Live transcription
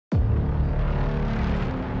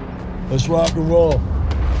Let's rock and roll.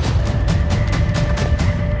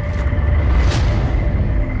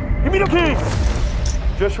 Give me the key.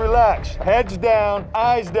 Just relax. Heads down,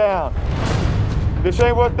 eyes down. This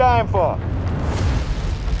ain't worth dying for.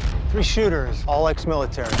 3 shooters, all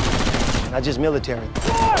ex-military. Not just military.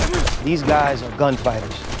 These guys are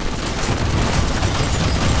gunfighters.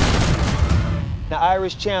 The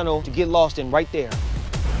Irish Channel to get lost in right there.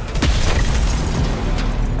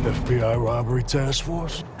 FBI robbery task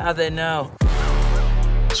force? How'd they know?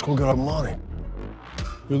 Let's go get our money.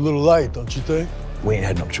 You're a little light, don't you think? We ain't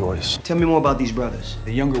had no choice. Tell me more about these brothers.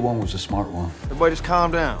 The younger one was the smart one. Everybody just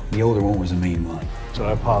calm down. The older one was the mean one. So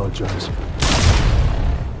I apologize.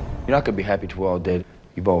 You're not gonna be happy till we're all dead.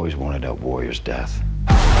 You've always wanted that warrior's death.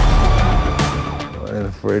 I ain't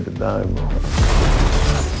afraid to die, Mom.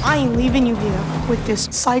 I ain't leaving you here with this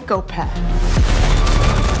psychopath.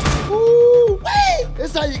 Ooh, wait!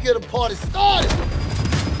 That's how you get a party started.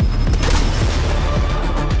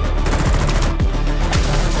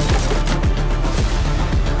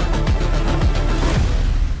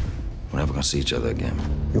 We're never gonna see each other again.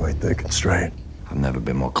 You ain't thinking straight. I've never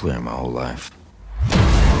been more clear in my whole life.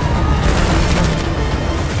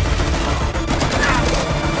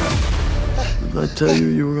 Did I tell you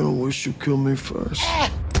you were gonna wish you killed me first?